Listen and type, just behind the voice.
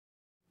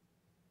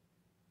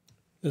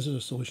This is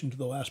a solution to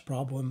the last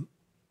problem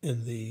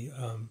in the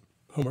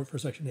homework for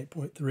section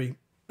 8.3.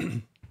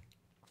 And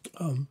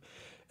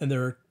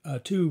there are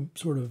two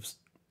sort of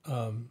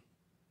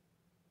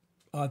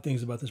odd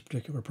things about this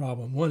particular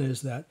problem. One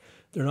is that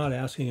they're not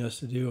asking us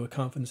to do a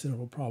confidence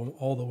interval problem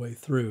all the way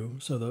through.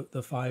 So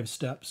the 5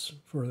 steps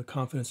for the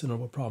confidence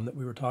interval problem that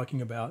we were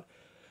talking about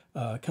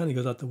kind of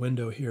goes out the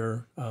window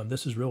here.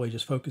 This is really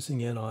just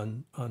focusing in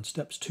on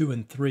steps 2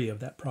 and 3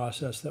 of that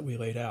process that we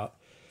laid out.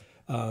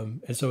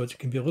 And so it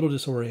can be a little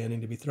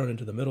disorienting to be thrown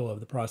into the middle of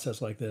the process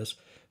like this.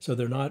 So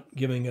they're not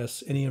giving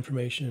us any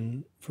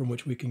information from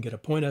which we can get a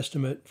point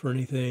estimate for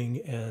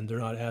anything, and they're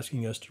not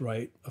asking us to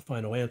write a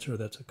final answer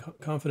that's a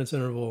confidence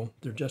interval.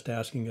 They're just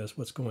asking us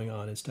what's going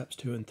on in steps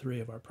 2 and 3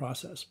 of our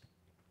process.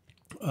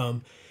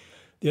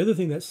 The other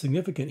thing that's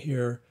significant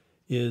here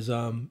is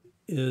something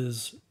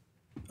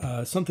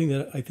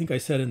that I think I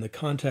said in the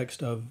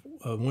context of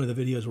one of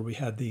the videos where we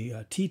had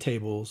the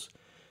t-tables,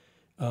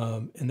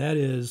 and that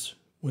is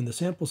when the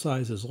sample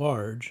size is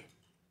large,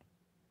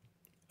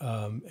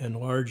 and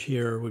large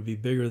here would be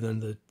bigger than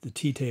the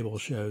t-table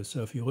shows.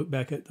 So if you look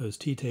back at those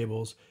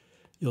t-tables,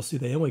 you'll see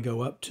they only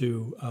go up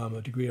to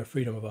a degree of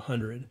freedom of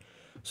 100.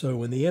 So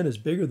when the n is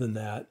bigger than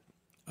that,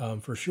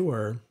 for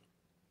sure,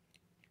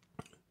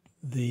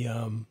 the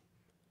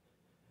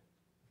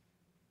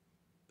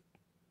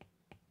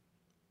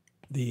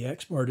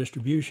X-bar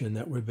distribution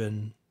that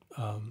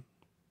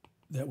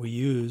we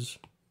use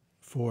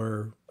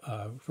for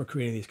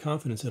creating these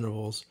confidence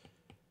intervals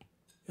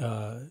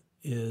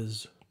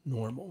is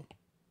normal.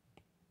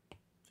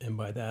 And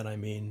by that I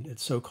mean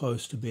it's so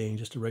close to being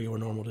just a regular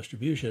normal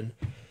distribution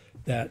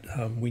that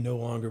we no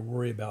longer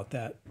worry about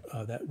that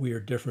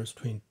weird difference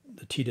between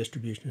the t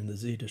distribution and the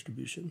z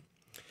distribution.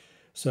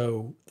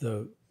 So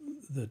the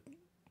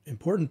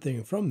important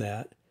thing from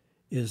that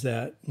is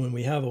that when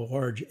we have a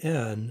large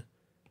n,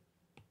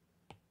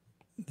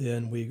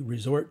 then we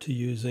resort to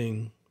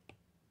using,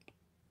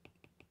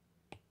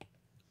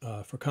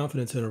 for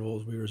confidence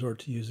intervals, we resort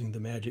to using the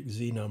magic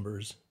z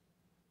numbers.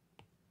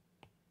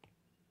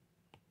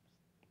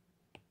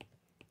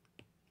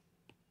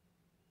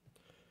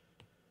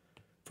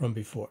 From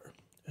before.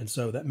 And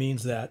so that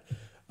means that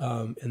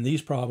in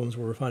these problems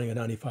where we're finding a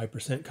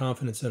 95%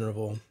 confidence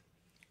interval,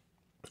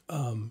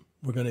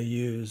 we're going to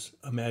use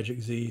a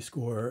magic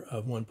z-score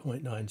of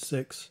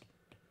 1.96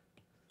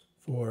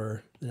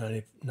 for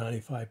the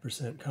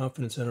 95%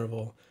 confidence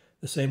interval,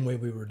 the same way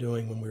we were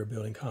doing when we were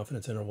building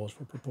confidence intervals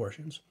for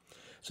proportions.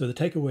 So the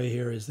takeaway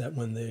here is that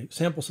when the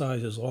sample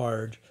size is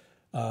large,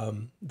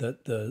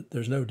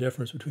 there's no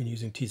difference between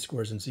using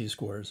t-scores and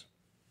z-scores.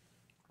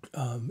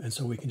 And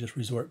so we can just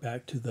resort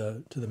back to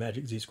the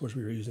magic z-scores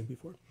we were using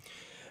before.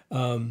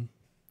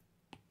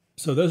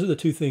 So those are the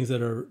two things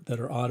that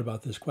are odd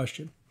about this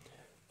question.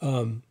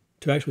 To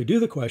actually do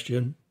the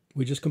question,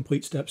 we just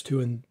complete steps 2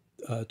 and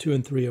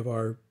 3 of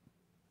our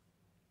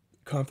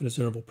confidence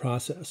interval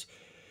process.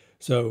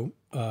 So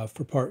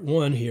for part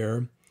 1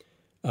 here,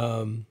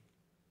 our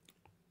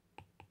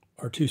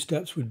 2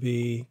 steps would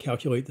be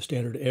calculate the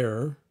standard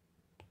error.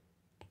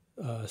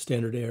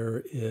 Standard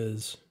error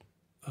is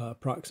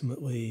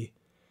approximately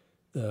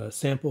the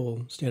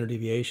sample standard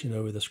deviation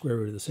over the square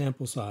root of the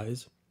sample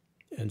size.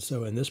 And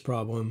so in this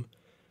problem,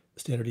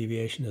 the standard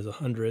deviation is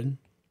 100,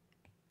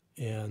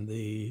 and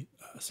the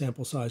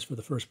sample size for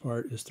the first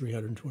part is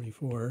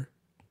 324.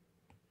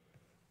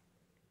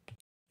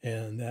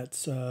 And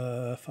that's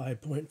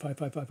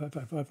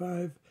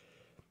 5.555555.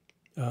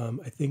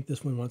 I think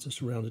this one wants us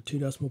to round to 2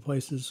 decimal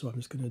places, so I'm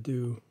just going to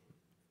do,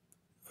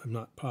 I'm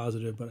not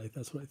positive, but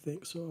that's what I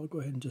think. So I'll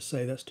go ahead and just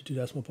say that's to 2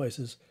 decimal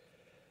places.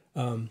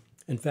 In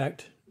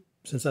fact,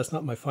 since that's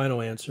not my final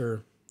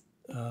answer,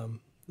 let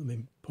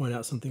me point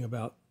out something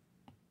about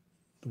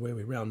the way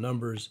we round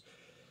numbers.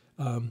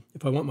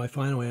 If I want my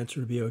final answer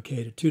to be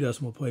okay to 2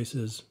 decimal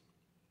places,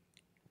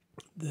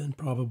 then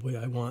probably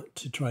I want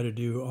to try to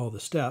do all the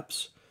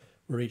steps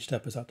where each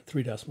step is out to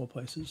 3 decimal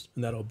places,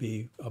 and I'll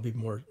be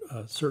more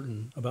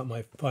certain about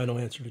my final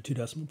answer to 2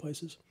 decimal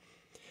places.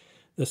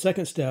 The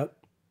second step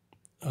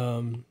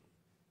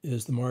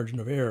is the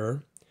margin of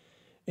error,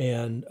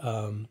 and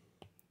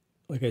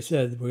like I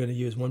said, we're going to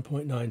use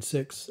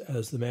 1.96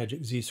 as the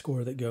magic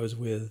z-score that goes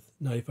with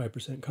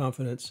 95%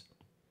 confidence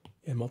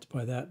and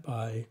multiply that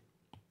by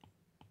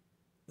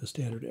the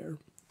standard error.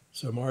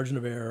 So margin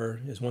of error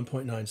is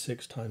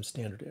 1.96 times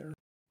standard error.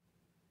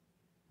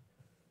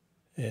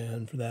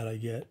 And for that I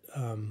get,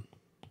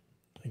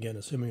 again,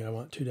 assuming I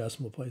want 2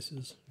 decimal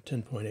places,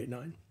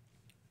 10.89.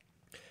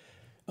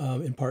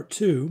 In part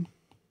 2,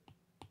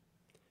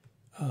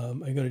 I'm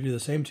going to do the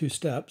same 2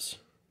 steps.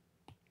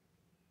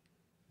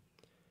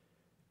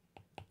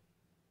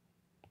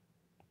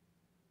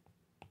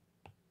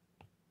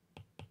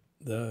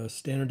 The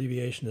standard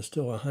deviation is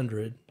still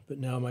 100, but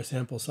now my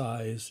sample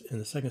size in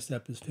the second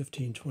step is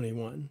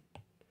 1521.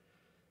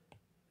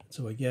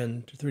 So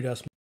again, to 3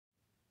 decimal,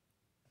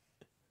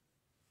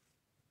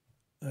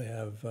 I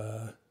have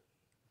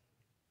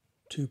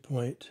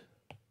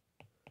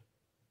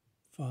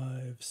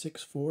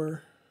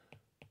 2.564,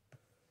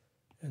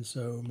 And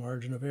so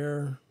margin of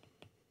error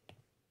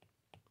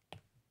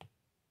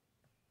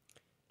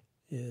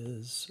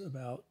is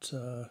about,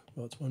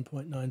 well, it's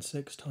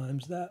 1.96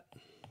 times that.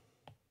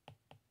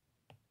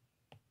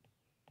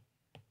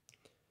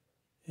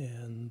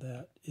 And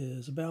that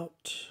is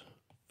about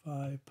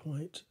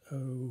 5.03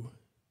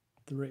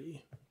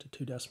 to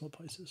 2 decimal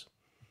places.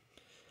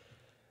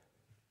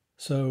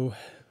 So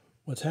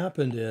what's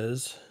happened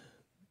is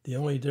the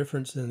only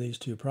difference in these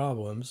two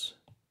problems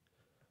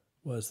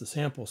was the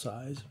sample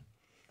size.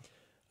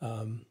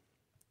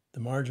 The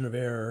margin of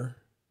error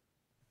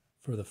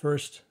for the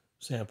first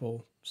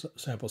sample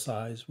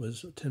size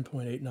was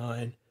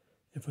 10.89,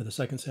 and for the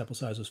second sample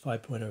size was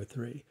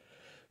 5.03.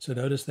 So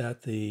notice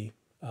that the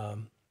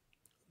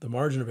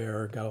margin of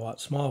error got a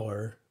lot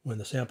smaller when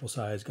the sample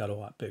size got a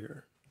lot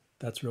bigger.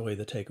 That's really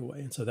the takeaway.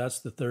 And so that's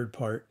the third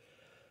part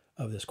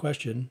of this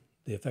question.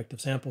 The effective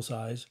sample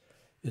size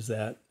is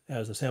that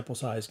as the sample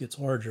size gets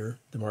larger,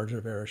 the margin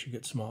of error should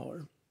get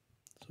smaller.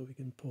 So we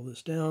can pull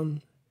this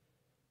down,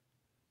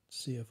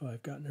 see if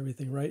I've gotten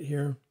everything right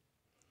here.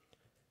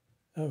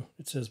 Oh,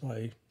 it says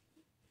why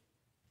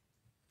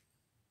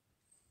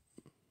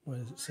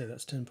does it say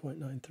that's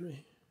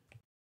 10.93?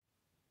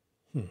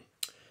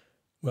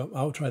 Well,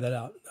 I'll try that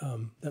out.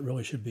 That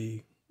really should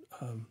be,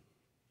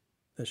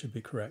 that should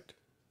be correct.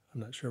 I'm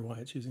not sure why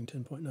it's using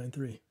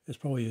 10.93. It's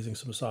probably using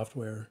some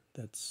software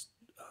that's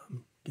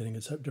getting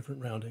a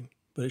different rounding,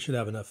 but it should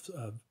have enough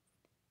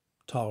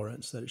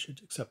tolerance that it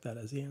should accept that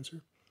as the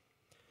answer.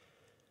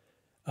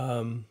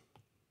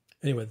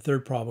 Anyway, the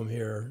third problem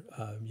here,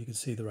 you can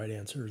see the right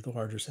answer is the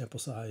larger sample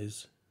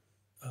size.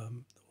 The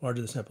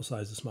larger the sample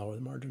size, the smaller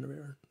the margin of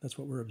error. That's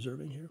what we're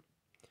observing here.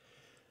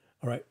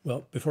 All right,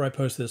 well, before I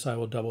post this, I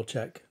will double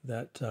check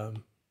that,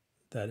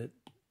 that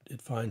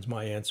it finds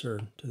my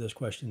answer to this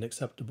question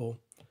acceptable.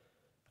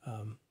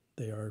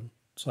 They are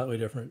slightly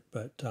different,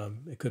 but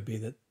it could be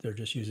that they're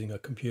just using a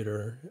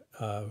computer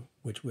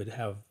which would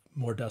have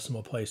more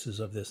decimal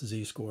places of this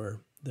z-score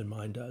than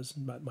mine does.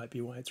 That might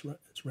be why it's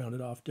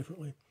rounded off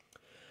differently.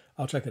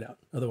 I'll check it out.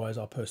 Otherwise,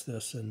 I'll post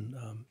this, and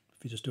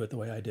if you just do it the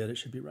way I did, it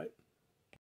should be right.